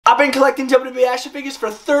I've been collecting WWE action figures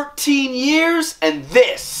for 13 years, and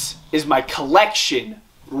this is my collection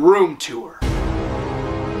room tour.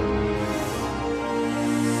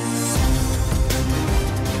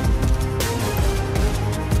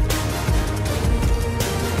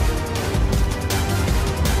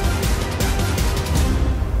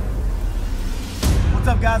 What's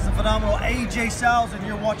up, guys? The phenomenal AJ Styles, and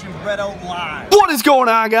you're watching BrettO Live. What is going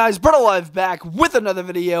on, guys? BrettO Live back with another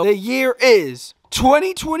video. The year is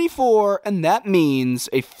 2024, and that means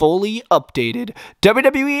a fully updated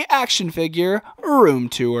WWE action figure room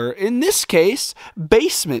tour. In this case,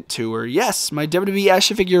 basement tour. Yes, my WWE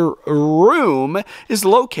action figure room is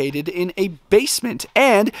located in a basement,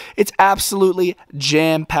 and it's absolutely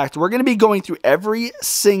jam-packed. We're going to be going through every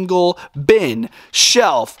single bin,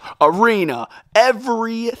 shelf, arena,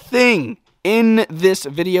 everything in this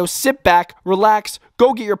video. Sit back, relax,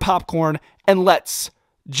 go get your popcorn, and let's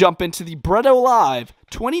jump into the BrettO Live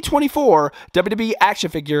 2024 WWE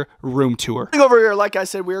action figure room tour. Over here, like I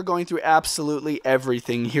said, we are going through absolutely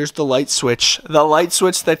everything. Here's the light switch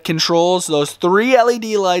that controls those 3 LED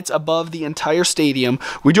lights above the entire stadium.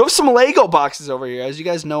 We do have some Lego boxes over here. As you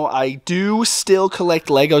guys know, I do still collect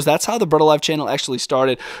Legos. That's how the BrettO Live channel actually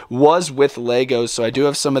started, was with Legos. So I do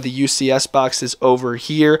have some of the UCS boxes over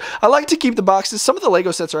here. I like to keep the boxes. Some of the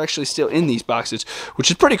Lego sets are actually still in these boxes,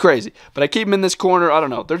 which is pretty crazy. But I keep them in this corner. I don't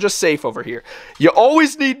know. They're just safe over here. You always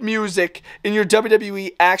need music in your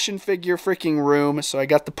WWE action figure freaking room, so I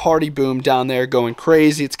got the party boom down there going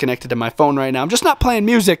crazy. It's connected to my phone right now. I'm just not playing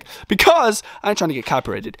music because I'm trying to get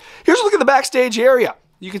copyrighted. Here's a look at the backstage area.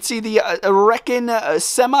 You can see the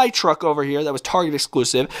semi-truck over here that was Target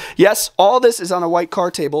exclusive. Yes, all this is on a white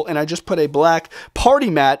card table, and I just put a black party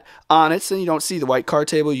mat on it, so you don't see the white card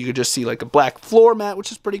table. You could just see like a black floor mat,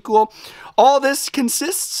 which is pretty cool. All this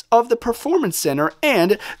consists of the Performance Center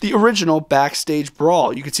and the original backstage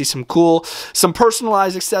brawl. You can see some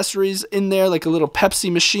personalized accessories in there, like a little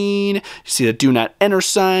Pepsi machine. You see the Do Not Enter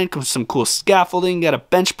sign, some cool scaffolding. Got a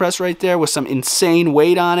bench press right there with some insane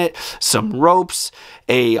weight on it, some ropes,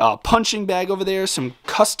 a punching bag over there, some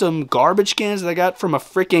custom garbage cans that I got from a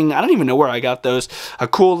freaking, I don't even know where I got those. A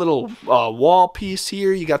cool little wall piece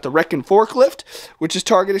here. You got the Wreckin' Forklift, which is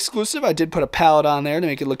Target exclusive. I did put a pallet on there to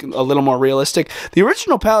make it look a little more realistic. The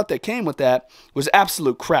original pallet that came with that was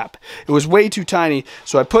absolute crap. It was way too tiny,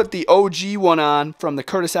 so I put the OG one on from the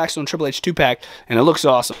Curtis Axel and Triple H 2-pack, and it looks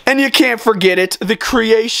awesome. And you can't forget it, the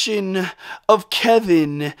creation of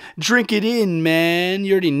Kevin. Drink it in, man.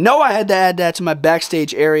 You already know I had to add that to my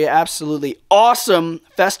backstage area. Absolutely awesome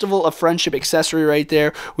Festival of Friendship accessory right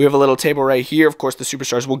there. We have a little table right here. Of course, the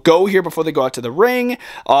superstars will go here before they go out to the ring,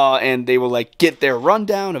 and they will like get their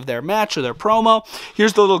rundown of their match or their promo.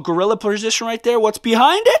 Here's the little gorilla position right there. What's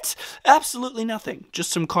behind it? Absolutely nothing.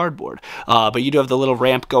 Just some cardboard. But you do have the little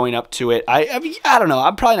ramp going up to it. I mean, I don't know.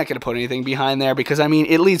 I'm probably not going to put anything behind there because, I mean,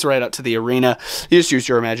 it leads right up to the arena. You just use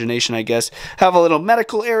your imagination, I guess. Have a little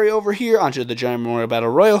medical area over here. Onto the Giant Memorial Battle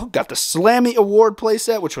Royal. Got the Slammy Award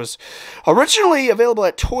playset, which was originally available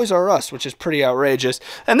at Toys R Us, which is pretty outrageous.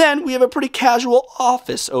 And then we have a pretty casual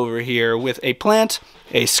office over here with a plant,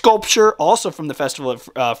 a sculpture, also from the Festival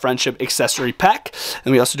of Friendship accessory pack.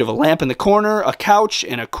 And we also do have a lamp in the corner, a couch,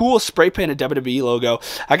 and a cool spray painted WWE logo.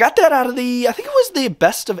 I got that out of the, I think it was the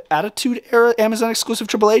Best of Attitude era Amazon exclusive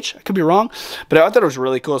Triple H. I could be wrong, but I thought it was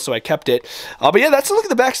really cool, so I kept it. But yeah, that's a look at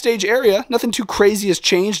the backstage area. Nothing too crazy has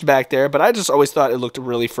changed back there, but I just always thought it looked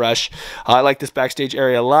really fresh. I like this backstage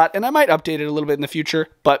area a lot, and I might update it a little bit in the future,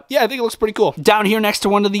 but yeah, I think it looks pretty cool. Down here next to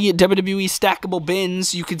one of the WWE stackable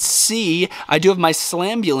bins, you can see I do have my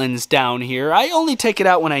Slambulance down here. I only take it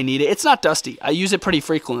out when I need it. It's not dusty. I use it pretty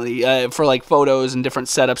frequently for like photos and different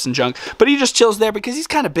setups and junk, but he just chills there because he's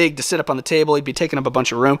kind of big to sit up on the table. He'd be taking up a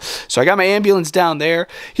bunch of room. So I got my ambulance down there.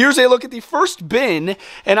 Here's a look at the first bin,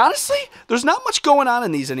 and honestly, there's not much going on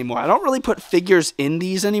in these anymore. I don't really put figures in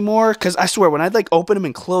these anymore because I swear when I'd like open them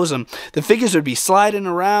and close them, the figures would be sliding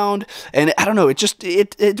around, and I don't know,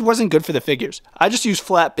 it wasn't good for the figures. I just use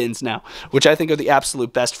flat bins now, which I think are the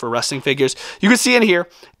absolute best for wrestling figures. You can see in here,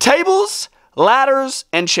 tables, ladders,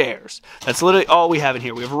 and chairs. That's literally all we have in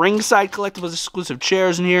here. We have ringside collectibles exclusive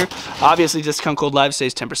chairs in here. Obviously, discount code live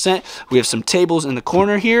saves 10%. We have some tables in the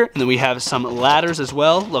corner here, and then we have some ladders as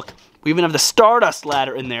well. Look, we even have the Stardust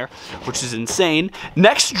ladder in there, which is insane.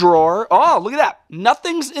 Next drawer. Oh, look at that.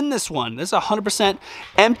 Nothing's in this one. This is 100%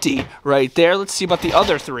 empty right there. Let's see about the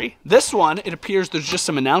other three. This one, it appears there's just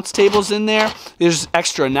some announce tables in there. There's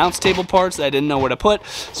extra announce table parts that I didn't know where to put,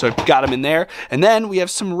 so I got them in there. And then we have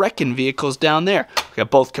some wrecking vehicles down there. We got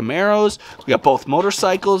both Camaros, we got both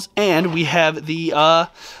motorcycles, and we have the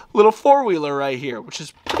little four-wheeler right here, which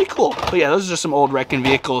is pretty cool. But yeah, those are just some old wrecking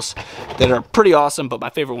vehicles that are pretty awesome, but my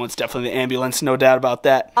favorite one's definitely the ambulance, no doubt about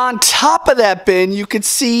that. On top of that bin, you could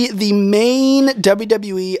see the main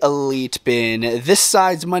WWE Elite bin. This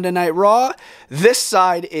side's Monday Night Raw. This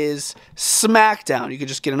side is SmackDown. You could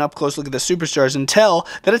just get an up-close look at the superstars and tell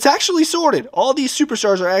that it's actually sorted. All these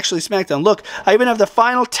superstars are actually SmackDown. Look, I even have the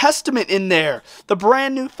Final Testament in there. The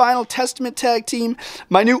brand new Final Testament tag team.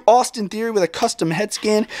 My new Austin Theory with a custom head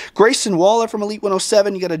scan. Grayson Waller from Elite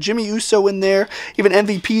 107. You got a Jimmy Uso in there. Even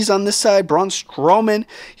MVP's on this side. Braun Strowman.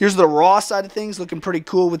 Here's the Raw side of things. Looking pretty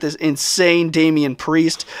cool with this insane Damian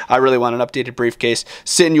Priest. I really want an updated briefcase.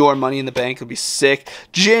 Senior Money in the Bank. It'll be sick.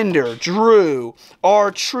 Jinder, Drew,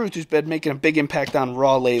 R-Truth, who's been making a big impact on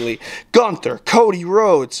Raw lately. Gunther, Cody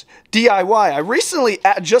Rhodes, DIY. I recently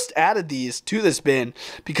just added these to this bin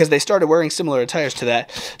because they started wearing similar attires to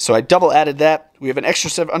that. So I double added that. We have an extra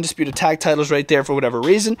set of undisputed tag titles right there for whatever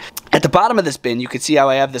reason. At the bottom of this bin, you can see how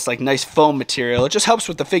I have this like nice foam material. It just helps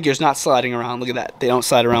with the figures not sliding around. Look at that. They don't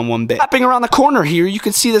slide around one bit. Wrapping around the corner here, you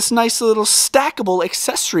can see this nice little stackable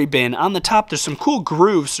accessory bin. On the top, there's some cool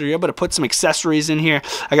grooves, so you're able to put some accessories in here.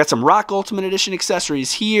 I got some Rock Ultimate Edition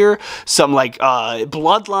accessories here. Some like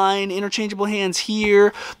Bloodline interchangeable hands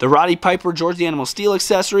here. The Roddy Piper, George the Animal Steel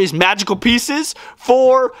accessories. Magical pieces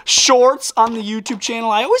for shorts on the YouTube channel.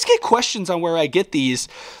 I always get questions on where I get these.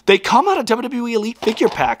 They come out of WWE Elite figure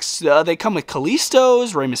packs. They come with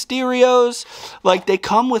Kalisto's, Rey Mysterio's. Like, they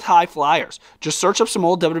come with high flyers. Just search up some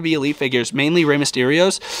old WWE Elite figures, mainly Rey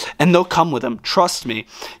Mysterio's, and they'll come with them. Trust me.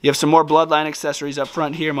 You have some more Bloodline accessories up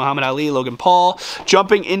front here. Muhammad Ali, Logan Paul.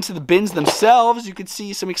 Jumping into the bins themselves, you can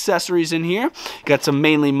see some accessories in here. Got some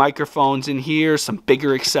mainly microphones in here, some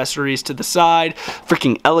bigger accessories to the side.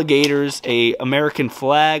 Freaking alligators, a American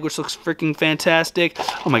flag, which looks freaking fantastic.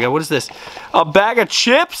 Oh my god, what is this? A bag of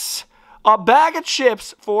chips? A bag of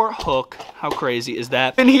chips for Hook. How crazy is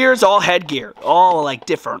that? And here's all headgear. All like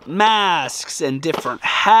different masks and different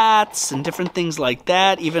hats and different things like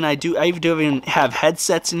that. Even I even have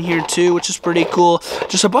headsets in here too, which is pretty cool.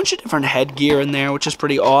 Just a bunch of different headgear in there, which is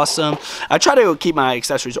pretty awesome. I try to keep my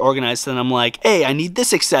accessories organized, and I'm like, hey, I need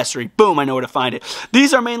this accessory. Boom, I know where to find it.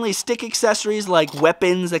 These are mainly stick accessories, like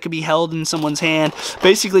weapons that could be held in someone's hand.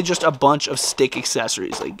 Basically just a bunch of stick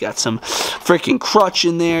accessories. Like, got some freaking crutch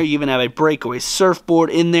in there. You even have a breakaway surfboard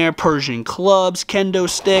in there, Persian clubs, kendo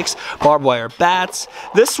sticks, barbed wire bats.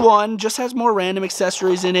 This one just has more random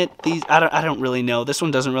accessories in it. These I don't really know. This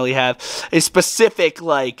one doesn't really have a specific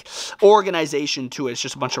like organization to it. It's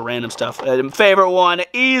just a bunch of random stuff. Favorite one,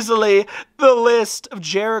 easily the list of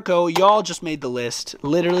Jericho. Y'all just made the list.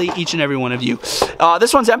 Literally each and every one of you.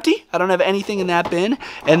 This one's empty. I don't have anything in that bin.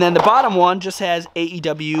 And then the bottom one just has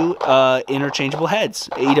AEW interchangeable heads.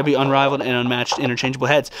 AEW unrivaled and unmatched interchangeable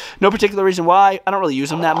heads. No particular reason why. I don't really use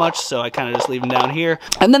them that much, so I kind of just leave them down here.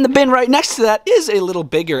 And then the bin right next to that is a little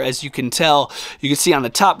bigger, as you can tell. You can see on the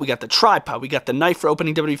top, we got the tripod. We got the knife for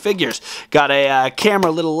opening WWE figures. Got a camera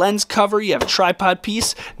little lens cover. You have a tripod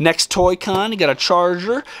piece. Next Toy Con, you got a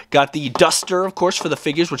charger. Got the duster, of course, for the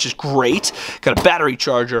figures, which is great. Got a battery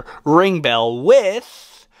charger, ring bell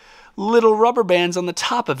with little rubber bands on the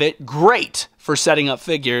top of it. Great for setting up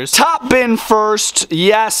figures. Top bin first.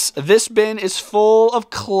 Yes, this bin is full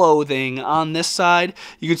of clothing. On this side,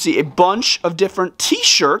 you can see a bunch of different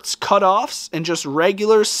t-shirts, cutoffs, and just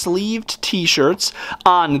regular sleeved t-shirts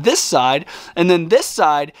on this side. And then this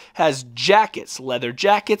side has jackets, leather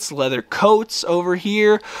coats over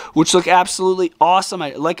here, which look absolutely awesome.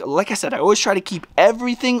 Like I said, I always try to keep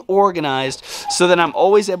everything organized so that I'm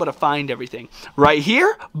always able to find everything. Right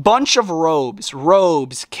here, bunch of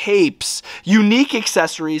robes, capes, unique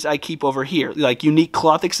accessories I keep over here, like unique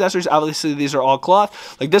cloth accessories. Obviously, these are all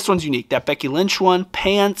cloth. Like this one's unique. That Becky Lynch one,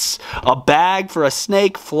 pants, a bag for a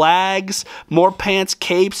snake, flags, more pants,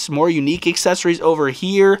 capes, more unique accessories over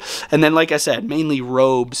here. And then, like I said, mainly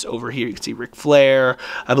robes over here. You can see Ric Flair.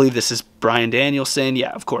 I believe this is Bryan Danielson.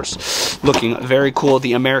 Yeah, of course. Looking very cool.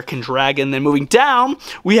 The American Dragon. Then moving down,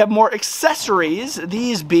 we have more accessories.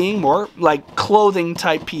 These being more like clothing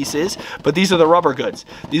type pieces, but these are the rubber goods.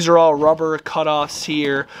 These are all rubber cutoffs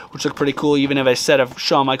here, which look pretty cool. Even have a set of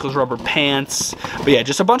Shawn Michaels rubber pants. But yeah,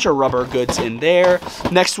 just a bunch of rubber goods in there.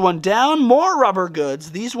 Next one down, more rubber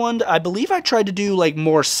goods. These ones, I believe I tried to do like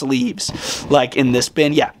more sleeves, like in this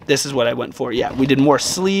bin. Yeah, this is what I went for. Yeah, we did more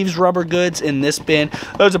sleeves, rubber goods in this bin.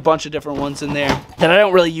 There's a bunch of different ones in there that I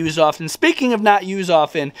don't really use often. Speaking of not use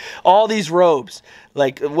often, all these robes.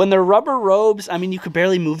 Like, when they're rubber robes, I mean, you could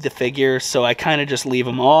barely move the figure, so I kind of just leave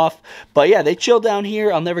them off. But yeah, they chill down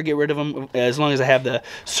here. I'll never get rid of them as long as I have the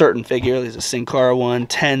certain figure. There's a Sin Cara one,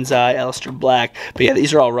 Tenzai, Aleister Black. But yeah,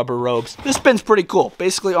 these are all rubber robes. This bin's pretty cool.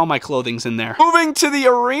 Basically, all my clothing's in there. Moving to the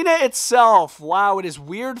arena itself. Wow, it is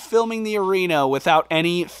weird filming the arena without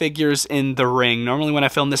any figures in the ring. Normally when I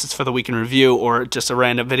film this, it's for the week in review or just a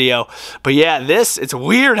random video. But yeah, it's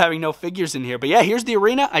weird having no figures in here. But yeah, here's the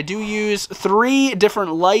arena. I do use 3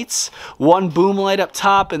 different lights. 1 boom light up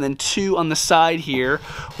top and then 2 on the side here,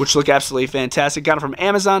 which look absolutely fantastic. Got them from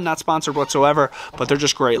Amazon, not sponsored whatsoever, but they're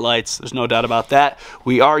just great lights. There's no doubt about that.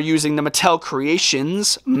 We are using the Mattel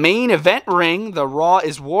Creations main event ring, the Raw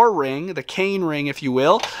is War ring, the Kane ring, if you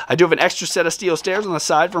will. I do have an extra set of steel stairs on the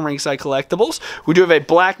side from Ringside Collectibles. We do have a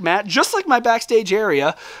black mat, just like my backstage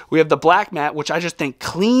area. We have the black mat, which I just think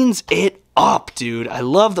cleans it up, dude. I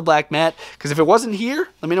love the black mat because if it wasn't here,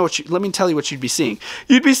 let me tell you what you'd be seeing.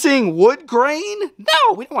 You'd be seeing wood grain.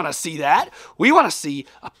 No, we don't want to see that. We want to see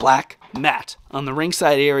a black mat. On the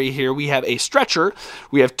ringside area here, we have a stretcher.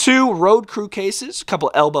 We have 2 road crew cases, a couple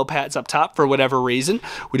elbow pads up top for whatever reason.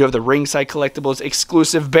 We do have the Ringside Collectibles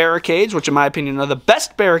exclusive barricades, which in my opinion are the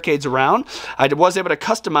best barricades around. I was able to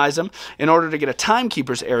customize them in order to get a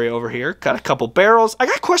timekeepers area over here. Got a couple barrels. I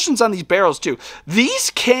got questions on these barrels too. These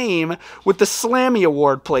came with the Slammy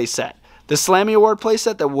Award playset. The Slammy Award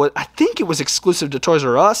playset that was, I think it was exclusive to Toys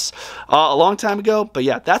R Us a long time ago. But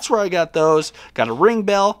yeah, that's where I got those. Got a ring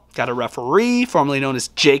bell. Got a referee, formerly known as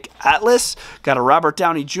Jake Atlas. Got a Robert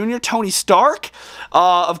Downey Jr., Tony Stark.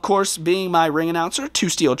 Of course, being my ring announcer, 2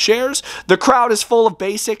 steel chairs. The crowd is full of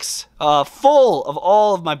basics. Full of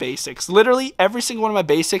all of my basics. Literally every single one of my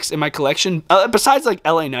basics in my collection, besides like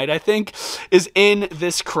LA Knight, I think, is in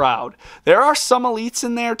this crowd. There are some elites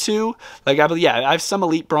in there too. Like, I have some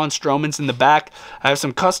elite Braun Strowmans in the back. I have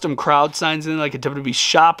some custom crowd signs in, like a WWE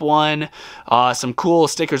shop one. Some cool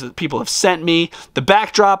stickers that people have sent me. The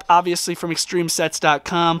backdrop, obviously from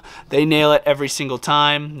extremesets.com. They nail it every single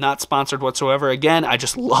time. Not sponsored whatsoever. Again, I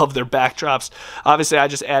just love their backdrops. Obviously, I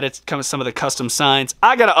just added some of the custom signs.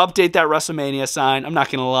 I gotta update that WrestleMania sign. I'm not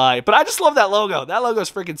gonna lie, but I just love that logo. That logo is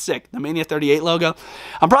freaking sick. The Mania 38 logo.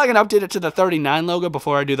 I'm probably gonna update it to the 39 logo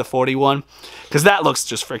before I do the 41, because that looks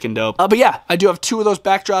just freaking dope. But yeah, I do have 2 of those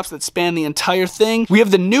backdrops that span the entire thing. We have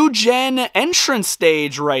the new gen entrance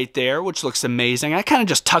stage right there, which looks amazing. I kind of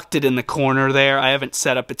just tucked it in the corner there. I haven't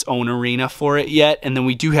set up its own arena for it yet. And then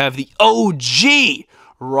we do have the OG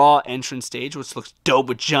Raw entrance stage, which looks dope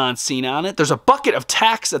with John Cena on it. There's a bucket of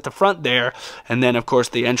tacks at the front there. And then, of course,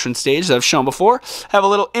 the entrance stage that I've shown before. Have a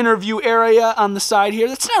little interview area on the side here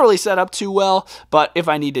that's not really set up too well. But if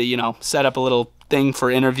I need to, you know, set up a little thing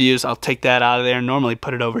for interviews, I'll take that out of there and normally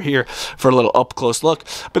put it over here for a little up close look.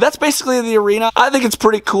 But that's basically the arena. I think it's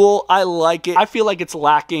pretty cool. I like it. I feel like it's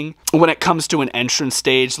lacking when it comes to an entrance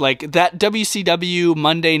stage. Like that WCW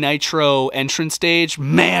Monday Nitro entrance stage,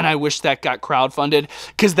 man, I wish that got crowdfunded,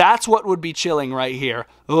 because that's what would be chilling right here.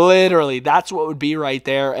 Literally, that's what would be right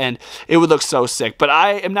there, and it would look so sick. But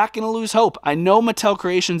I am not going to lose hope. I know Mattel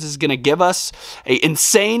Creations is going to give us an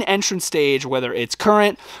insane entrance stage, whether it's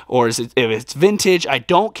current or if it's vintage. I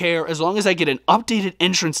don't care, as long as I get an updated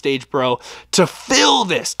entrance stage, bro, to fill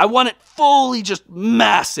this. I want it fully just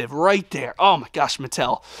massive right there. Oh my gosh,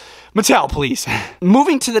 Mattel. Mattel, please.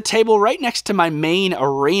 Moving to the table right next to my main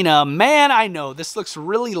arena. Man, I know, this looks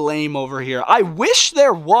really lame over here. I wish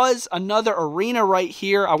there was another arena right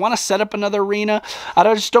here. I want to set up another arena. I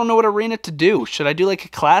just don't know what arena to do. Should I do like a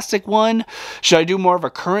classic one? Should I do more of a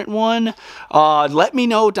current one? Let me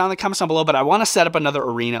know down in the comments down below, but I want to set up another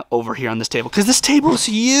arena over here on this table, because this table is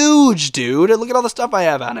huge, dude. Look at all the stuff I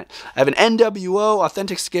have on it. I have an NWO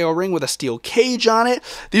authentic scale ring with a steel cage on it.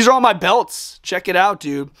 These are all my belts. Check it out,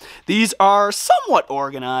 dude. These are somewhat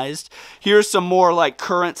organized. Here's some more like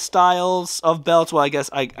current styles of belts. Well, I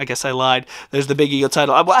guess I lied. There's the Big Eagle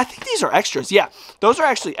title. Well, I think these are extras. Yeah, those are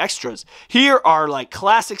actually extras. Here are like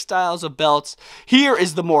classic styles of belts. Here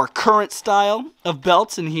is the more current style of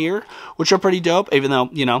belts in here, which are pretty dope, even though,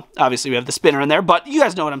 you know, obviously we have the spinner in there, but you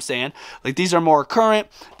guys know what I'm saying. Like, these are more current.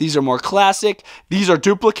 These are more classic. These are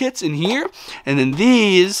duplicates in here. And then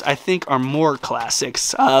these, I think, are more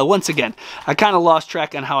classics. Once again, I kind of lost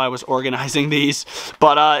track on how I was organizing these,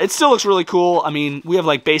 but it still looks really cool. I mean, we have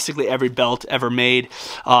like basically every belt ever made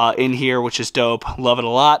in here, which is dope. Love it a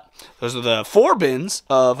lot. Those are the 4 bins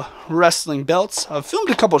of wrestling belts. I've filmed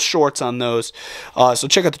a couple shorts on those, so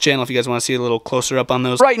check out the channel if you guys want to see a little closer up on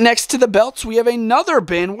those. Right next to the belts, we have another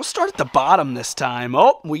bin. We'll start at the bottom this time.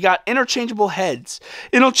 Oh, we got interchangeable heads,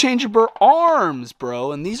 interchangeable arms,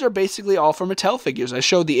 bro, and these are basically all for Mattel figures. I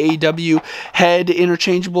showed the AEW head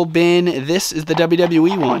interchangeable bin. This is the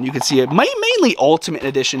WWE one. You can see it. Mainly Ultimate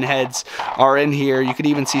Edition heads are in here. You could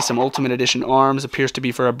even see some Ultimate Edition arms. Appears to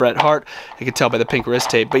be for a Bret Hart. You can tell by the pink wrist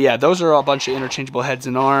tape. But yeah, those are a bunch of interchangeable heads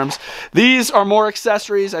and arms. These are more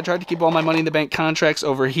accessories. I tried to keep all my Money in the Bank contracts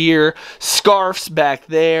over here. Scarves back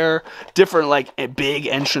there. Different like big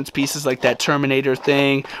entrance pieces like that Terminator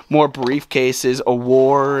thing. More briefcases,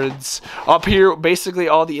 awards. Up here, basically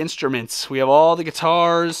all the instruments. We have all the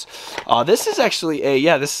guitars. This is actually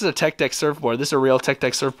this is a Tech Deck surfboard. This is a real Tech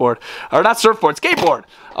Deck surfboard. Or not surfboard, skateboard.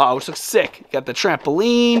 Which looks sick. Got the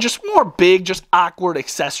trampoline, just more big, just awkward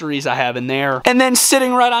accessories I have in there. And then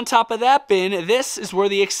sitting right on top of that bin, this is where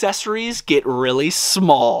the accessories get really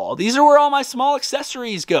small. These are where all my small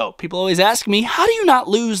accessories go. People always ask me, how do you not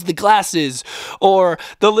lose the glasses or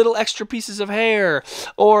the little extra pieces of hair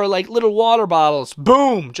or like little water bottles?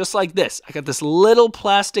 Boom, just like this. I got this little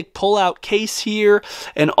plastic pull-out case here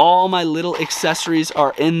and all my little accessories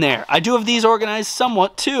are in there. I do have these organized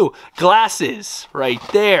somewhat too. Glasses right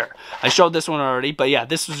there. I showed this one already, but yeah,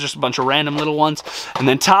 this was just a bunch of random little ones. And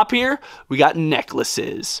then top here, we got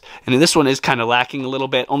necklaces. And this one is kind of lacking a little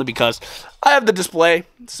bit, only because I have the display.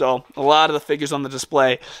 So a lot of the figures on the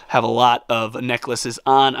display have a lot of necklaces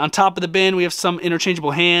on. On top of the bin, we have some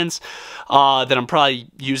interchangeable hands that I'm probably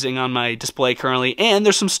using on my display currently. And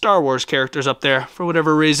there's some Star Wars characters up there for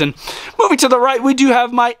whatever reason. Moving to the right, we do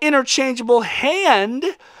have my interchangeable hand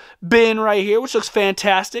bin right here, which looks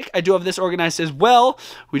fantastic. I do have this organized as well.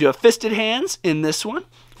 We do have fisted hands in this one.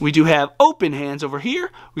 We do have open hands over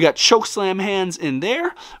here. We got chokeslam hands in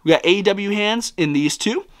there. We got AEW hands in these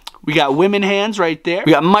two. We got women hands right there.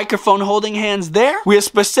 We got microphone holding hands there. We have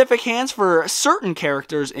specific hands for certain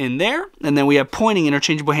characters in there. And then we have pointing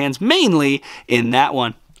interchangeable hands mainly in that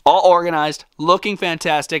one. All organized, looking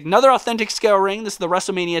fantastic. Another authentic scale ring. This is the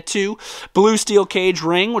WrestleMania 2 blue steel cage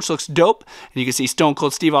ring, which looks dope. And you can see Stone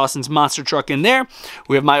Cold Steve Austin's monster truck in there.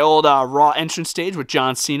 We have my old Raw entrance stage with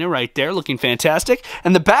John Cena right there, looking fantastic.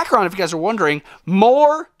 And the background, if you guys are wondering,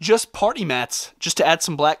 more just party mats, just to add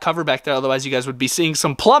some black cover back there. Otherwise, you guys would be seeing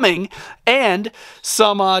some plumbing and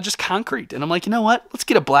some just concrete. And I'm like, you know what? Let's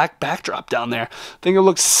get a black backdrop down there. I think it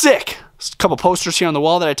looks sick. A couple posters here on the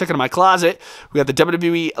wall that I took out of my closet. We got the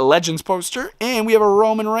WWE Legends poster, and we have a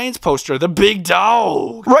Roman Reigns poster, the big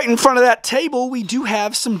dog. Right in front of that table, we do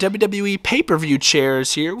have some WWE pay-per-view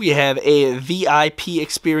chairs here. We have a VIP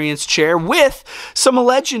experience chair with some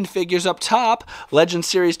Legend figures up top. Legend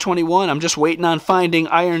Series 21. I'm just waiting on finding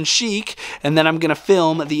Iron Sheik, and then I'm going to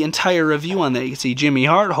film the entire review on that. You can see Jimmy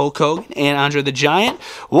Hart, Hulk Hogan, and Andre the Giant.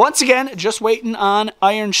 Once again, just waiting on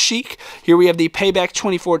Iron Sheik. Here we have the Payback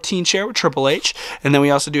 2014 chair with Triple H, and then we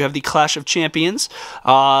also do have the Clash of Champions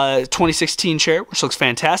 2016 chair, which looks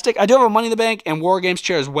fantastic. I do have a Money in the Bank and War Games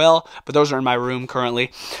chair as well, but those are in my room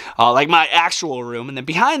currently, like my actual room. And then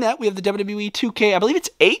behind that, we have the WWE 2K, I believe it's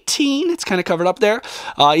 18. It's kind of covered up there.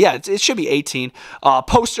 Yeah, it should be 18.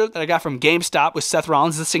 Poster that I got from GameStop with Seth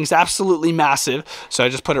Rollins. This thing's absolutely massive, so I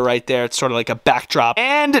just put it right there. It's sort of like a backdrop.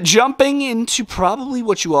 And jumping into probably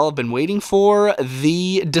what you all have been waiting for,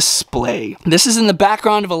 the display. This is in the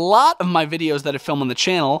background of a lot of my videos that I film on the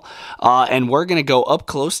channel, and we're gonna go up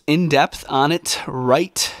close, in depth on it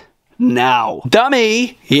right now.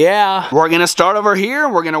 Dummy! Yeah, we're gonna start over here,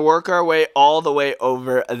 and we're gonna work our way all the way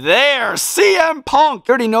over there. CM Punk!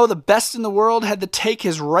 You already know the best in the world had to take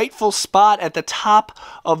his rightful spot at the top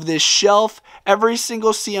of this shelf. Every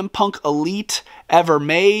single CM Punk Elite ever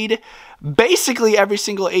made. Basically every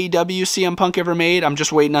single AEW CM Punk ever made. I'm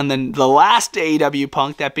just waiting on the last AEW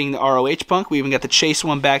Punk, that being the ROH Punk. We even got the Chase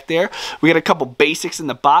one back there. We got a couple basics in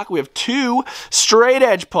the box. We have two straight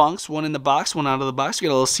edge Punks, one in the box, one out of the box. We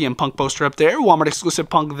got a little CM Punk poster up there. Walmart exclusive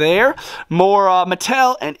Punk there. More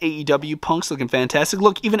Mattel and AEW Punks looking fantastic.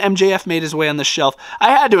 Look, even MJF made his way on the shelf.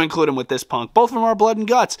 I had to include him with this Punk. Both of them are blood and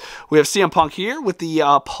guts. We have CM Punk here with the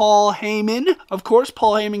Paul Heyman, of course,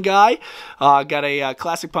 Paul Heyman guy. Got a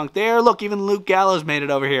classic Punk there. Look, look, even Luke Gallows made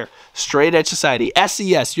it over here. Straight Edge Society.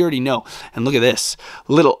 SES, you already know. And look at this.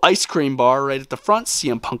 Little ice cream bar right at the front.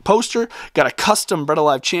 CM Punk poster. Got a custom Bret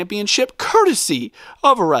Alive Championship courtesy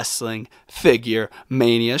of Wrestling Figure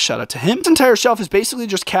Mania. Shout out to him. This entire shelf is basically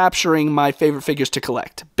just capturing my favorite figures to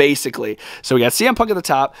collect, basically. So we got CM Punk at the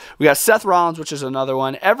top. We got Seth Rollins, which is another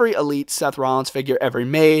one. Every Elite Seth Rollins figure ever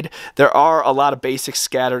made. There are a lot of basics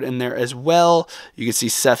scattered in there as well. You can see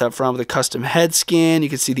Seth up front with a custom head skin. You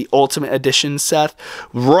can see the Ultimate Edition Seth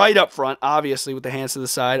right up front, obviously with the hands to the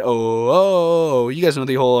side. Oh, you guys know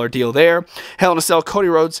the whole ordeal there. Hell in a Cell, Cody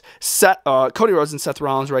Rhodes and Seth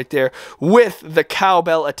Rollins right there with the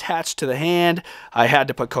cowbell attached to the hand. I had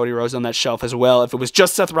to put Cody Rhodes on that shelf as well. If it was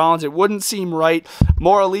just Seth Rollins, it wouldn't seem right.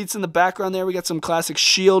 More Elites in the background there. We got some classic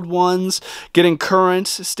Shield ones. Getting current,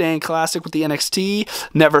 staying classic with the NXT.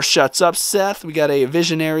 Never Shuts Up Seth. We got a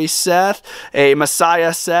Visionary Seth. A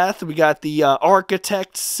Messiah Seth. We got the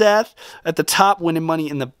Architect Seth at the top, winning Money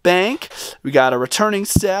in the Bank. We got a returning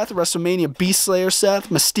Seth. WrestleMania Beast Slayer Seth.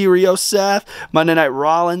 Mysterio Seth. Monday Night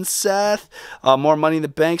Rollins Seth. More Money in the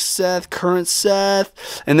Bank Seth. Current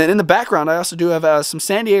Seth. And then in the background, I also do have some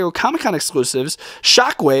San Diego Comic-Con exclusives,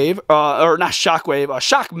 Shockwave, or not Shockwave,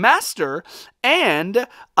 Shockmaster, and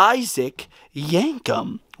Isaac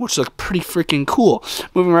Yankem, which look pretty freaking cool.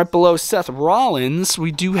 Moving right below Seth Rollins,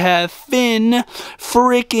 we do have Finn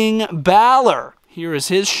freaking Balor. Here is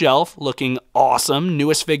his shelf, looking awesome.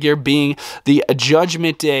 Newest figure being the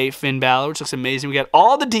Judgment Day Finn Balor, which looks amazing. We got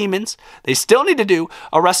all the demons. They still need to do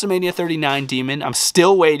a WrestleMania 39 demon. I'm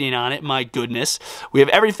still waiting on it, my goodness. We have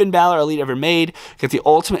every Finn Balor Elite ever made. Got the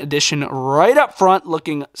Ultimate Edition right up front,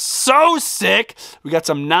 looking so sick. We got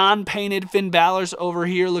some non-painted Finn Balors over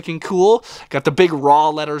here, looking cool. Got the big Raw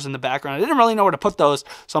letters in the background. I didn't really know where to put those,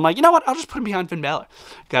 so I'm like, you know what? I'll just put them behind Finn Balor.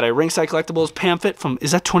 Got a Ringside Collectibles pamphlet from,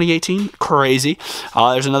 is that 2018? Crazy.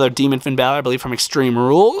 There's another Demon Finn Balor, I believe, from Extreme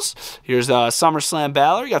Rules. Here's SummerSlam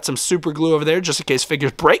Balor. Got some super glue over there just in case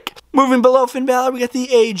figures break. Moving below Finn Balor, we got the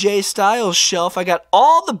AJ Styles shelf. I got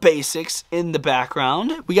all the basics in the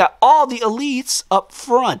background. We got all the Elites up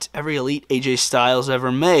front. Every Elite AJ Styles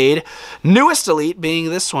ever made. Newest Elite being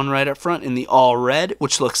this one right up front in the all red,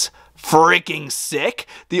 which looks freaking sick.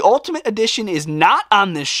 The Ultimate Edition is not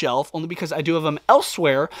on this shelf, only because I do have them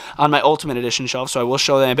elsewhere on my Ultimate Edition shelf, so I will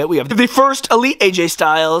show that in a bit. We have the first Elite AJ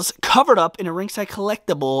Styles covered up in a Ringside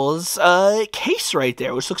Collectibles case right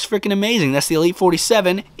there, which looks freaking amazing. That's the Elite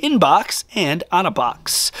 47 in box and on a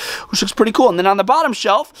box, which looks pretty cool. And then on the bottom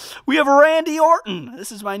shelf, we have Randy Orton.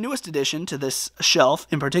 This is my newest addition to this shelf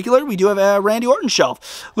in particular. We do have a Randy Orton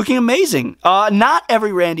shelf, looking amazing. Not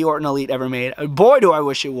every Randy Orton Elite ever made. Boy, do I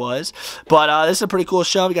wish it was. But this is a pretty cool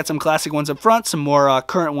shelf. We got some classic ones up front, some more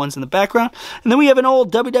current ones in the background. And then we have an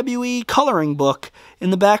old WWE coloring book in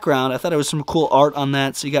the background. I thought it was some cool art on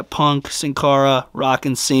that. So you got Punk, Sin Cara, Rock,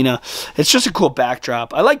 and Cena. It's just a cool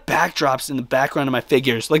backdrop. I like backdrops in the background of my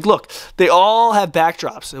figures. Like, look, they all have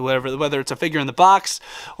backdrops. Whether it's a figure in the box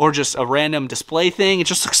or just a random display thing, it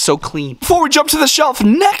just looks so clean. Before we jump to the shelf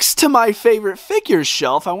next to my favorite figures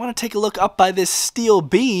shelf, I want to take a look up by this steel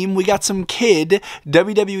beam. We got some kid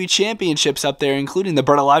WWE championships up there, including the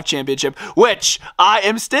Bret Alive Championship, which I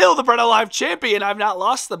am still the Bret Alive Champion. I've not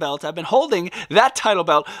lost the belt. I've been holding that title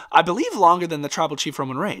belt, I believe, longer than the Tribal Chief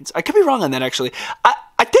Roman Reigns. I could be wrong on that, actually.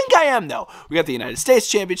 I think I am, though. We got the United States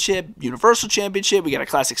Championship, Universal Championship, we got a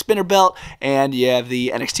classic spinner belt, and you have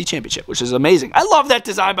the NXT Championship, which is amazing. I love that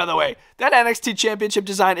design, by the way. That NXT Championship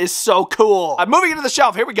design is so cool. I'm moving into the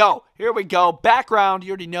shelf. Here we go. Here we go. Background,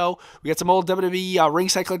 you already know. We got some old WWE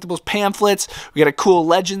Ringside Collectibles pamphlets. We got a cool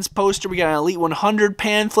Legends poster. We got an Elite 100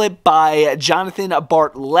 pamphlet by Jonathan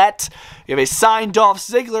Bartlett. We have a signed Dolph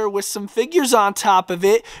Ziggler with some figures on top of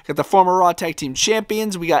it. Got the former Raw Tag Team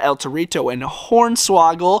Champions. We got El Torito and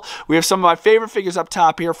Hornswoggle. We have some of my favorite figures up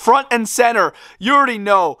top here. Front and center, you already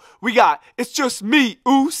know. We got It's Just Me,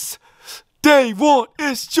 Oos. Day one,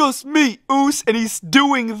 it's just me, Oos, and he's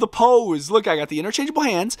doing the pose. Look, I got the interchangeable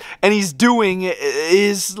hands, and he's doing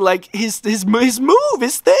his move,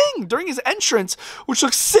 his thing during his entrance, which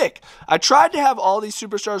looks sick. I tried to have all these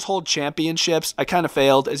superstars hold championships. I kind of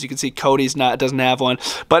failed. As you can see, Cody's doesn't have one,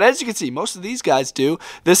 but as you can see, most of these guys do.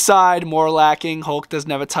 This side, more lacking. Hulk doesn't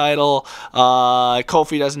have a title.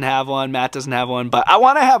 Kofi doesn't have one. Matt doesn't have one, but I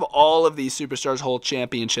want to have all of these superstars hold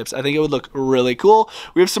championships. I think it would look really cool.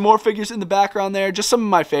 We have some more figures in the background there, just some of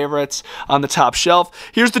my favorites on the top shelf.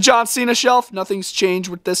 Here's the John Cena shelf. Nothing's changed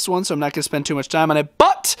with this one, so I'm not going to spend too much time on it,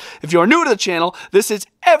 but if you're new to the channel, this is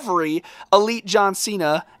every Elite John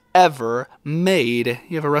Cena ever made.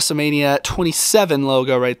 You have a WrestleMania 27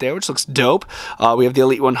 logo right there, which looks dope. We have the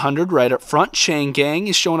Elite 100 right up front. Chain Gang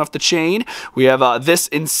is showing off the chain. We have this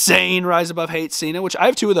insane Rise Above Hate Cena, which I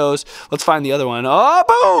have 2 of those. Let's find the other one. Oh,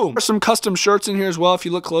 boom! There's some custom shirts in here as well. If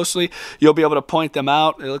you look closely, you'll be able to point them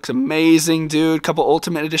out. It looks amazing, dude. Couple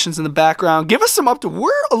Ultimate Editions in the background. Give us some up to...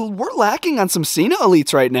 We're lacking on some Cena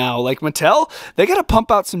Elites right now. Like Mattel, they got to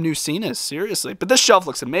pump out some new Cenas, seriously. But this shelf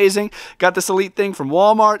looks amazing. Got this Elite thing from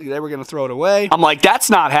Walmart. They were going to throw it away. I'm like, that's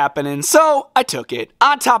not happening. So I took it.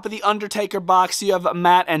 On top of the Undertaker box, you have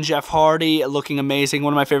Matt and Jeff Hardy looking amazing.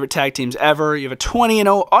 One of my favorite tag teams ever. You have a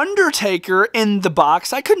 20-0 Undertaker in the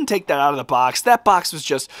box. I couldn't take that out of the box. That box was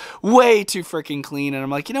just way too freaking clean. And I'm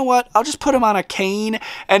like, you know what? I'll just put him on a Kane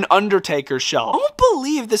and Undertaker shelf. I don't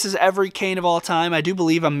believe this is every Kane of all time. I do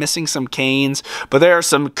believe I'm missing some Kanes, but there are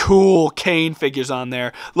some cool Kane figures on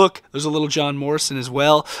there. Look, there's a little John Morrison as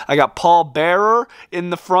well. I got Paul Bearer in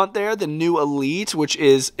the front there, the new Elite, which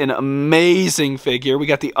is an amazing figure. We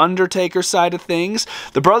got the Undertaker side of things.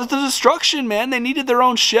 The Brothers of Destruction, man, they needed their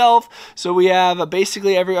own shelf, so we have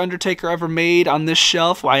basically every Undertaker ever made on this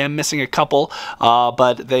shelf. Well, I am missing a couple,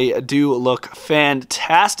 but they do look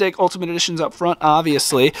fantastic. Ultimate Editions up front,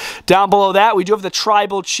 obviously. Down below that, we do have the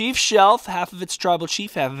Tribal Chief shelf. Half of it's Tribal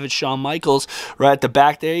Chief, half of it's Shawn Michaels. Right at the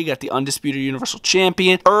back there, you got the Undisputed Universal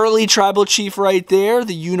Champion. Early Tribal Chief right there,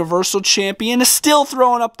 the Universal Champion. Is still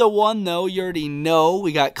throwing up the one, though. You already know.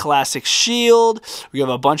 We got Classic Shield. We have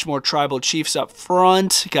a bunch more Tribal Chiefs up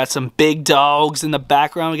front. Got some big dogs in the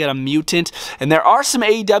background. We got a Mutant. And there are some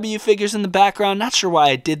AEW figures in the background. Not sure why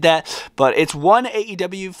I did that, but it's one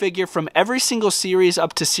AEW figure from every single series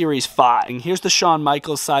up to Series 5. And here's the Shawn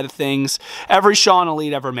Michaels side of things. Every Shawn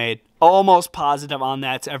Elite ever made. Almost positive on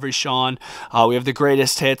that. It's every Shawn. We have the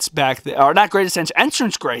greatest hits back there. Or not greatest hits,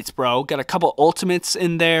 entrance greats, bro. Got a couple Ultimates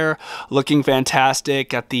in there. Looking fantastic.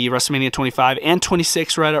 Got the WrestleMania 25 and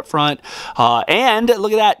 26 right up front. And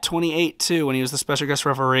look at that, 28 too, when he was the special guest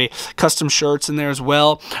referee. Custom shirts in there as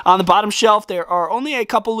well. On the bottom shelf, there are only a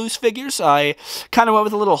couple loose figures. I kind of went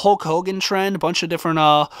with a little Hulk Hogan trend. A bunch of different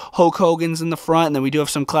Hulk Hogans in the front. And then we do have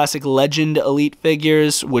some classic Legend Elite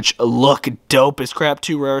figures, which look dope as crap.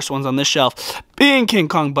 2 rarest ones on this shelf being King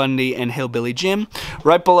Kong Bundy and Hillbilly Jim.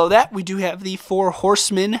 Right below that, we do have the 4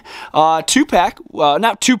 Horsemen 2-pack,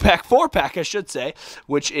 not 2-pack, 4-pack, I should say,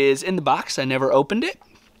 which is in the box. I never opened it.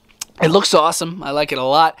 It looks awesome. I like it a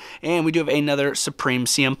lot. And we do have another Supreme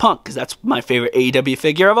CM Punk, because that's my favorite AEW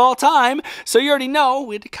figure of all time. So you already know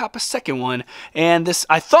we had to cop a second one. And this,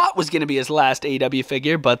 I thought, was going to be his last AEW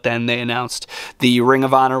figure, but then they announced the Ring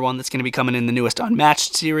of Honor one that's going to be coming in the newest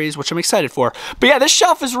Unmatched series, which I'm excited for. But yeah, this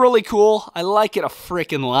shelf is really cool. I like it a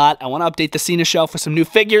freaking lot. I want to update the Cena shelf with some new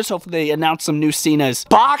figures. Hopefully they announce some new Cenas.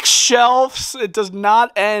 Box shelves, it does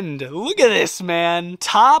not end. Look at this, man.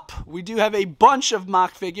 Top, we do have a bunch of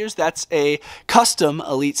mock figures. That's a custom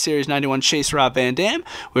Elite Series 91 Chase Rob Van Dam.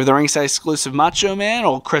 We have the ringside exclusive Macho Man,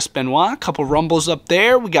 old Chris Benoit, a couple Rumbles up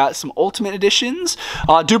there. We got some Ultimate Editions,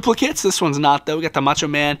 duplicates. This one's not, though. We got the Macho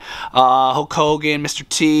Man, Hulk Hogan, Mr.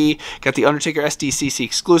 T. Got the Undertaker SDCC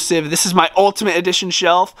exclusive. This is my Ultimate Edition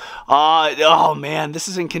shelf. Oh, man, this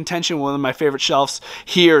is in contention with one of my favorite shelves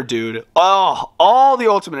here, dude. Oh, all the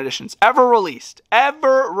Ultimate Editions ever released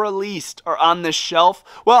are on this shelf.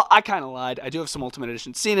 Well, I kind of lied. I do have some Ultimate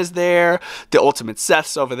Edition Cena's there, the Ultimate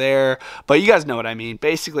Seth's over there, but you guys know what I mean.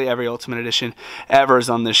 Basically, every Ultimate Edition ever is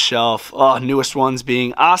on this shelf. Oh, newest ones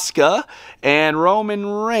being Asuka and Roman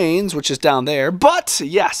Reigns, which is down there. But,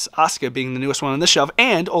 yes, Asuka being the newest one on this shelf,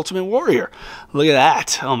 and Ultimate Warrior. Look at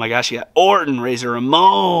that. Oh, my gosh, you got Orton, Razor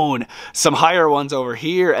Ramon, some higher ones over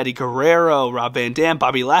here, Eddie Guerrero, Rob Van Dam,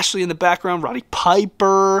 Bobby Lashley in the background, Roddy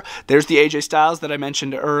Piper. There's the AJ Styles that I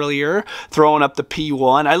mentioned earlier, throwing up the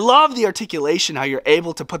P1. I love the articulation, how you're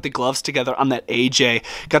able to put the gloves together on that AJ.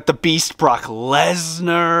 Got the Beast Brock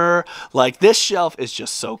Lesnar. Like, this shelf is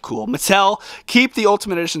just so cool. Mattel, keep the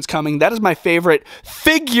Ultimate Editions coming. That is my favorite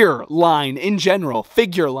figure line in general.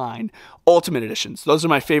 Figure line. Ultimate Editions. Those are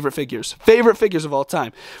my favorite figures. Favorite figures of all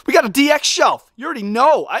time. We got a DX shelf. You already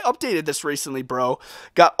know. I updated this recently, bro.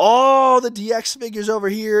 Got all the DX figures over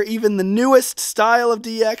here. Even the newest style of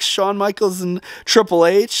DX. Shawn Michaels and Triple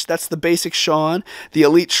H. That's the basic Shawn. The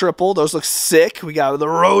Elite Triple. Those look sick. We got the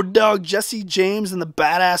Road Dogg Jesse James and the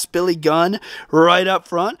badass Billy Gunn right up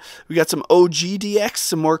front. We got some OG DX.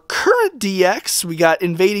 Some more current DX. We got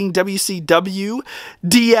Invading WCW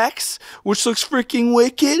DX, which looks freaking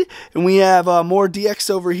wicked. And we have more DX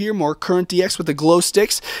over here, more current DX with the glow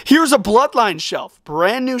sticks. Here's a Bloodline shelf,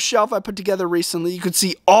 brand new shelf I put together recently. You could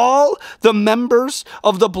see all the members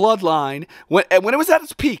of the Bloodline when it was at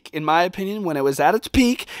its peak, in my opinion. When it was at its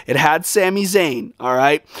peak, it had Sami Zayn, all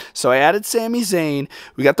right? So I added Sami Zayn.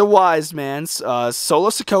 We got the Wise Mans. Solo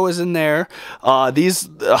Sikoa's in there.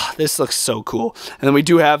 This looks so cool. And then we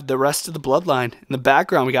do have the rest of the Bloodline in the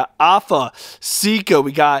background. We got Alpha, Sika.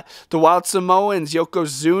 We got the Wild Samoans,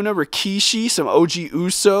 Yokozuna, Rikishi, some OG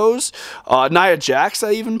Usos, Nia Jax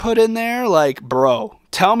I even put in there. Like, bro,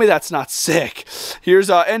 tell me that's not sick. Here's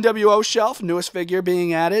a NWO shelf, newest figure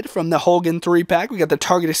being added from the Hogan 3-pack. We got the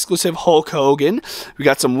Target exclusive Hulk Hogan. We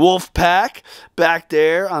got some Wolfpack back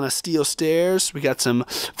there on a steel stairs. We got some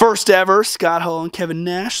first ever Scott Hall and Kevin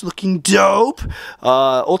Nash looking dope.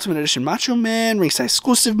 Ultimate Edition Macho Man, ringside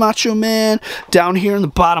exclusive Macho Man. Down here in the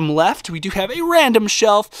bottom left, we do have a random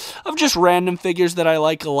shelf of just random figures that I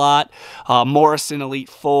like a lot. Morrison Elite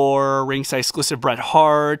 4, ringside exclusive Bret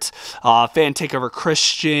Hart, Fan Takeover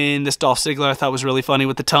Christian. This Dolph Ziggler I thought was really funny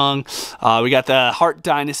with the tongue. We got the Hart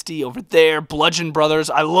Dynasty over there. Bludgeon Brothers.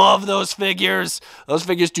 I love those figures. Those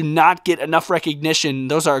figures do not get enough recognition.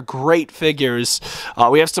 Those are great figures.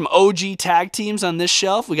 We have some OG tag teams on this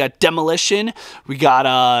shelf. We got Demolition. We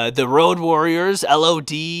got the Road Warriors,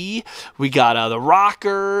 LOD. We got the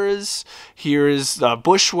Rockers. Here's the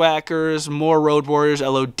Bushwhackers, more Road Warriors,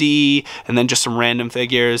 LOD, and then just some random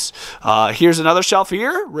figures. Here's another shelf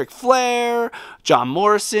here. Ric Flair, John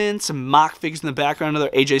Morrison, some mock figures in the background,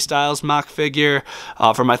 another AJ Styles mock figure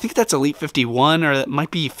from, I think that's Elite 51, or that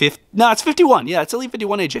might be 50. No, it's 51. Yeah, it's Elite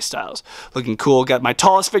 51 AJ Styles. Looking cool. Got my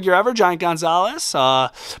tallest figure ever, Giant Gonzalez.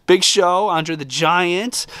 Big Show, Andre the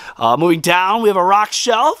Giant. Moving down, we have a Rock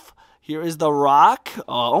shelf. Here is The Rock.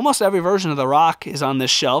 Almost every version of The Rock is on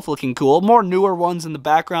this shelf, looking cool. More newer ones in the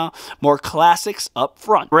background, more classics up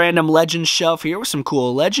front. Random Legends shelf here with some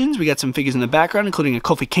cool Legends. We got some figures in the background, including a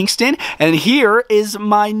Kofi Kingston. And here is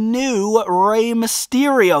my new Rey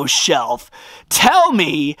Mysterio shelf. Tell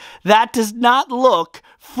me that does not look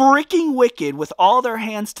freaking wicked with all their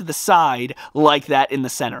hands to the side like that in the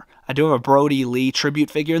center. I do have a Brody Lee tribute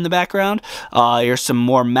figure in the background. Here's some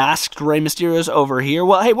more masked Rey Mysterios over here.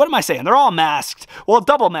 Well, hey, what am I saying? They're all masked. Well,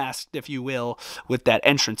 double masked, if you will, with that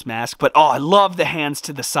entrance mask. But, oh, I love the hands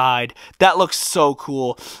to the side. That looks so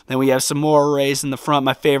cool. Then we have some more Reys in the front.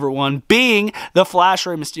 My favorite one being the Flash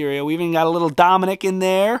Rey Mysterio. We even got a little Dominic in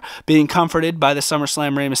there being comforted by the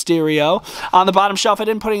SummerSlam Rey Mysterio. On the bottom shelf, I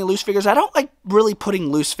didn't put any loose figures. I don't like really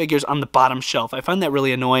putting loose figures on the bottom shelf. I find that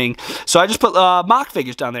really annoying. So I just put mock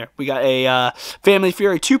figures down there. We got a Family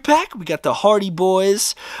Fury 2-pack. We got the Hardy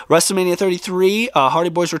Boys WrestleMania 33 Hardy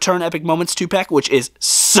Boys Return Epic Moments 2-pack, which is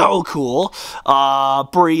so cool.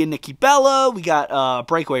 Brie and Nikki Bella. We got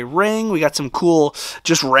Breakaway Ring. We got some cool,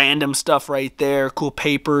 just random stuff right there. Cool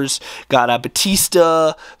papers. Got a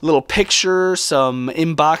Batista little picture. Some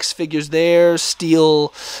inbox figures there.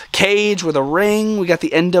 Steel cage with a ring. We got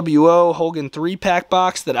the NWO Hogan 3-pack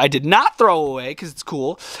box that I did not throw away because it's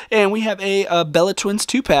cool. And we have a Bella Twins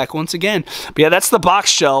 2-pack once again. But yeah, that's the box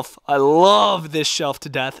shelf. I love this shelf to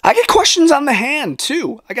death. I get questions on the hand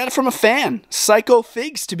too. I got it from a fan, Psycho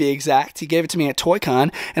Figs to be exact. He gave it to me at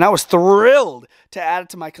ToyCon, and I was thrilled to add it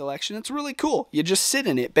to my collection. It's really cool. You just sit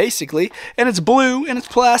in it, basically, and it's blue, and it's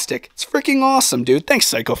plastic. It's freaking awesome, dude. Thanks,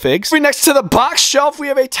 Psycho Figs. Next to the box shelf, we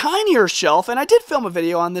have a tinier shelf, and I did film a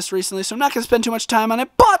video on this recently, so I'm not going to spend too much time on it,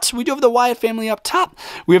 but we do have the Wyatt family up top.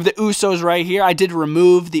 We have the Usos right here. I did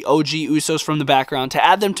remove the OG Usos from the background to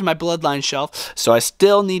add them to my Bloodline shelf, so I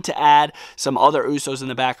still need to add some other Usos in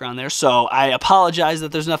the background there, so I apologize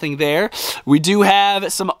that there's nothing there. We do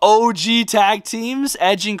have some OG tag teams,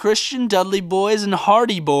 Edge and Christian, Dudley Boys, and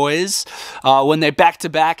Hardy Boys when they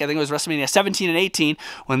back-to-back, I think it was WrestleMania 17 and 18,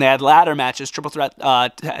 when they had ladder matches, triple threat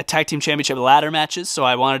tag team championship ladder matches, so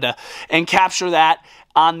I wanted to capture that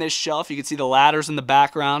on this shelf. You can see the ladders in the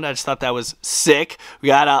background. I just thought that was sick. We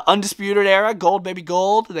got Undisputed Era, gold baby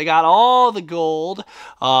gold. They got all the gold,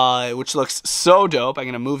 which looks so dope. I'm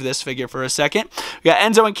going to move this figure for a second. We got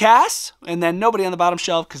Enzo and Cass, and then nobody on the bottom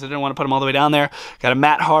shelf because I didn't want to put them all the way down there. Got a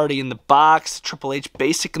Matt Hardy in the box, Triple H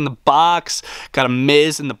Basic in the box, got a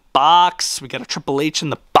Miz in the box. We got a Triple H in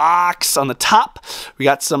the box on the top. We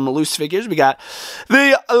got some loose figures. We got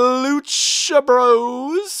the Lucha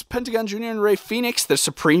Bros, Pentagon Jr. and Rey Fenix, the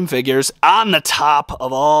Supreme figures on the top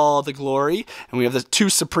of all the glory. And we have the two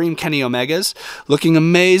Supreme Kenny Omegas looking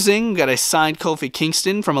amazing. We got a signed Kofi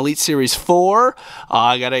Kingston from Elite Series 4.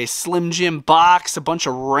 I got a Slim Jim box, a bunch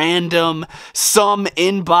of random, some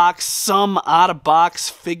in-box, some out-of-box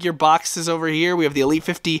figure boxes over here. We have the Elite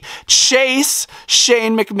 50 Chase,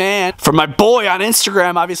 Shane McMahon, man. For my boy on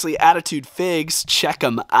Instagram, obviously Attitude Figs, check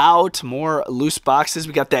him out. More loose boxes.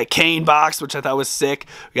 We got that Kane box, which I thought was sick.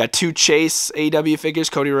 We got 2 Chase AEW figures,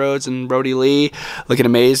 Cody Rhodes and Brody Lee, looking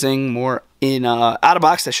amazing. More in out of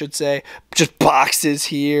box, I should say. Just boxes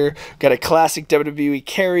here. Got a classic WWE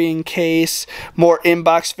carrying case. More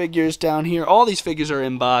inbox figures down here. All these figures are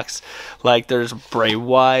inbox. Like there's Bray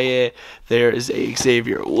Wyatt. There is a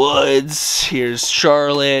Xavier Woods. Here's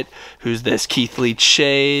Charlotte. Who's this? Keith Lee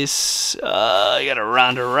Chase. You got a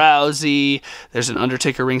Ronda Rousey. There's an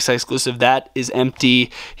Undertaker ringside exclusive. That is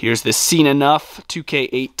empty. Here's the Seen Enough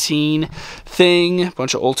 2K18 thing. A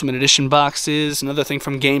bunch of Ultimate Edition boxes. Another thing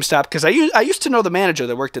from GameStop. Because I used to know the manager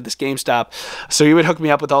that worked at this GameStop. So he would hook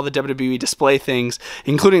me up with all the WWE display things,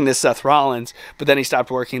 including this Seth Rollins. But then he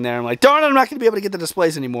stopped working there. I'm like, darn it, I'm not going to be able to get the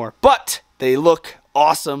displays anymore. But they look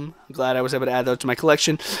awesome. I'm glad I was able to add those to my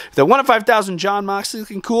collection. The 1 of 5,000 John Moxley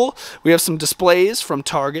looking cool. We have some displays from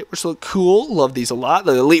Target, which look cool. Love these a lot.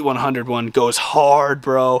 The Elite 100 one goes hard,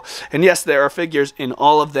 bro. And yes, there are figures in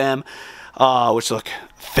all of them, which look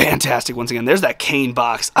fantastic. Once again, there's that Kane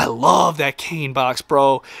box. I love that Kane box,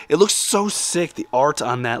 bro. It looks so sick, the art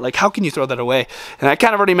on that. Like, how can you throw that away? And I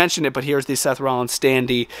kind of already mentioned it, but here's the Seth Rollins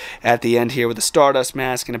standee at the end here with a Stardust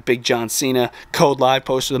mask and a big John Cena Code Live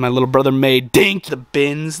poster that my little brother made. Dink the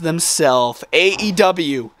bins themselves.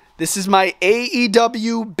 AEW. This is my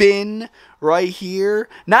AEW bin right here.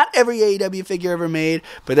 Not every AEW figure ever made,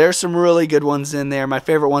 but there's some really good ones in there. My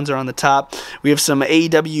favorite ones are on the top. We have some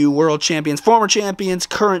AEW World Champions, former champions,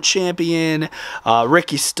 current champion,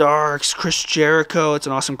 Ricky Starks, Chris Jericho. It's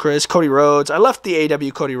an awesome Chris. Cody Rhodes. I left the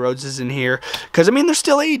AEW Cody Rhodes is in here because, I mean, they're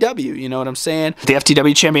still AEW. You know what I'm saying? The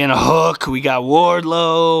FTW champion, Hook. We got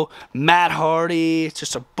Wardlow, Matt Hardy. It's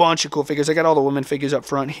just a bunch of cool figures. I got all the women figures up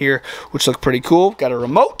front here, which look pretty cool. Got a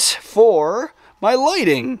remote for my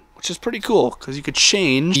lighting, which is pretty cool because you could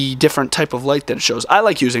change the different type of light that it shows. I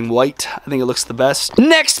like using white. I think it looks the best.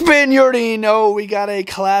 Next bin, you already know, we got a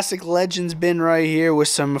classic Legends bin right here with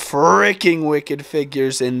some freaking wicked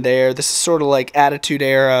figures in there. This is sort of like Attitude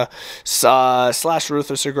Era slash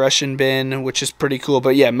Ruthless Aggression bin, which is pretty cool.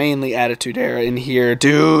 But yeah, mainly Attitude Era in here.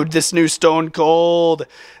 Dude, this new Stone Cold.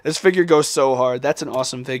 This figure goes so hard. That's an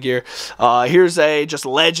awesome figure. Here's a just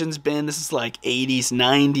Legends bin. This is like 80s,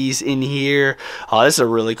 90s in here. This is a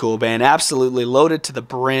really cool bin. Absolutely loaded to the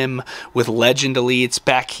brim with Legend Elites.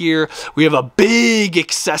 Back here, we have a big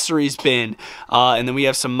accessories bin. And then we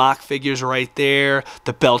have some mock figures right there.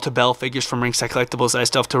 The bell-to-bell figures from Ringside Collectibles I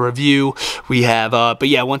still have to review. We have, but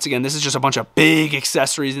yeah, once again, this is just a bunch of big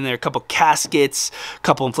accessories in there. A couple caskets, a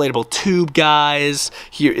couple inflatable tube guys.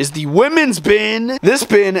 Here is the women's bin. This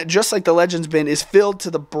bin, just like the Legends bin, is filled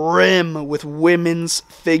to the brim with women's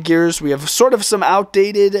figures. We have sort of some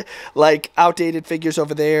outdated figures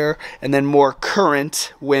over there, and then more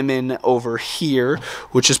current women over here,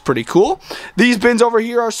 which is pretty cool. These bins over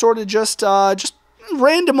here are sort of just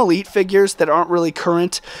random Elite figures that aren't really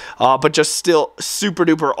current, but just still super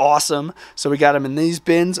duper awesome. So we got them in these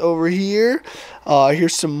bins over here.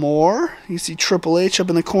 Here's some more. You see Triple H up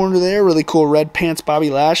in the corner there. Really cool red pants Bobby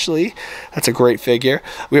Lashley. That's a great figure.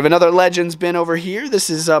 We have another Legends bin over here. This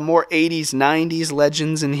is more 80s, 90s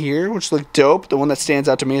Legends in here, which look dope. The one that stands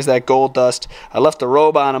out to me is that Gold Dust. I left the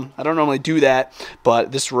robe on him. I don't normally do that,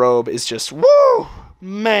 but this robe is just, woo,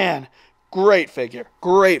 man. Great figure.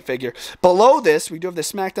 Great figure. Below this, we do have the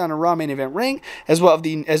SmackDown and Raw main event ring, as well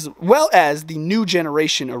as the New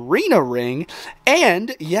Generation Arena ring.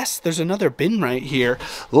 And yes, there's another bin right here.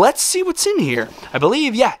 Let's see what's in here. I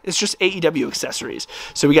believe, yeah, it's just AEW accessories.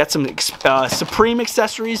 So we got some Supreme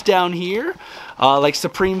accessories down here. Like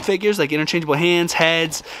Supreme figures, like interchangeable hands,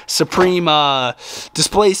 heads, Supreme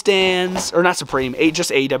display stands, or not Supreme, just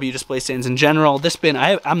AEW display stands in general. This bin,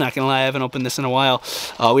 I'm not going to lie, I haven't opened this in a while.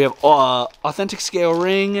 We have authentic scale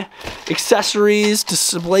ring, accessories,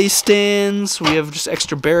 display stands. We have just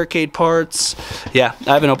extra barricade parts. Yeah,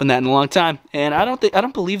 I haven't opened that in a long time. And I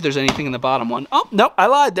don't believe there's anything in the bottom one. Oh, no, I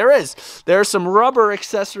lied. There is. There are some rubber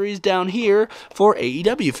accessories down here for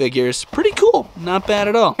AEW figures. Pretty cool. Not bad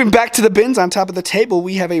at all. Back to the bins on top of the table,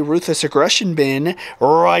 we have a Ruthless Aggression bin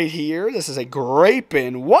right here. This is a great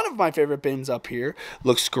bin. One of my favorite bins up here.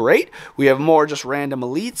 Looks great. We have more just random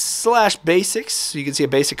Elites slash basics. So you can see a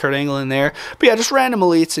basic Kurt Angle in there. But yeah, just random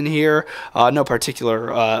Elites in here. No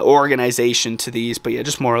particular organization to these, but yeah,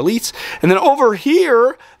 just more Elites. And then over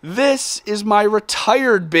here, this is my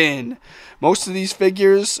retired bin. Most of these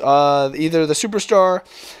figures, either the Superstar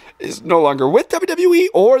is no longer with WWE,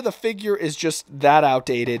 or the figure is just that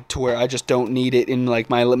outdated to where I just don't need it in like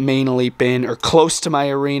my main elite bin or close to my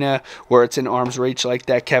arena where it's in arm's reach, like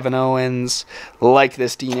that Kevin Owens, like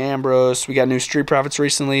this Dean Ambrose. We got new Street Profits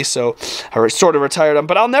recently, so I sort of retired them,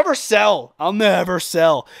 but I'll never sell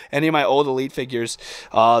any of my old elite figures.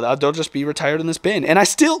 They'll just be retired in this bin. And I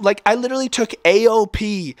still, like, I literally took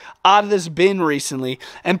AOP out of this bin recently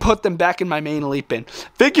and put them back in my main elite bin.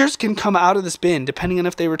 Figures can come out of this bin depending on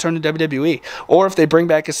if they return to WWE or if they bring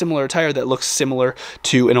back a similar attire that looks similar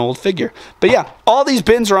to an old figure. But yeah, all these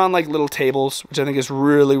bins are on like little tables, which I think is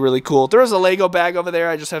really, really cool. There is a Lego bag over there.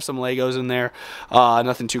 I just have some Legos in there.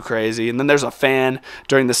 Nothing too crazy. And then there's a fan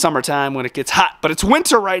during the summertime when it gets hot, but it's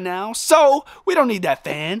winter right now, so we don't need that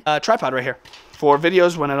fan. Tripod right here for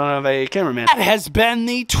videos when I don't have a cameraman. That has been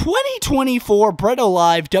the 2024 BrettO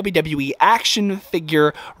Live WWE Action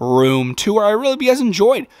Figure Room Tour. I really hope you guys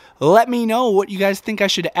enjoyed. Let me know what you guys think I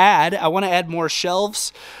should add. I want to add more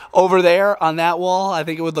shelves over there on that wall. I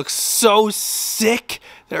think it would look so sick.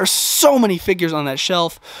 There are so many figures on that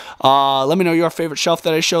shelf. Let me know your favorite shelf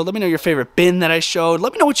that I showed. Let me know your favorite bin that I showed.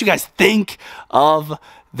 Let me know what you guys think of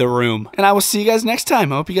the room. And I will see you guys next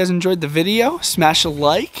time. I hope you guys enjoyed the video. Smash a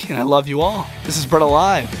like, and I love you all. This is BrettO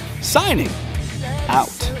Live, signing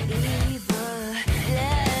out.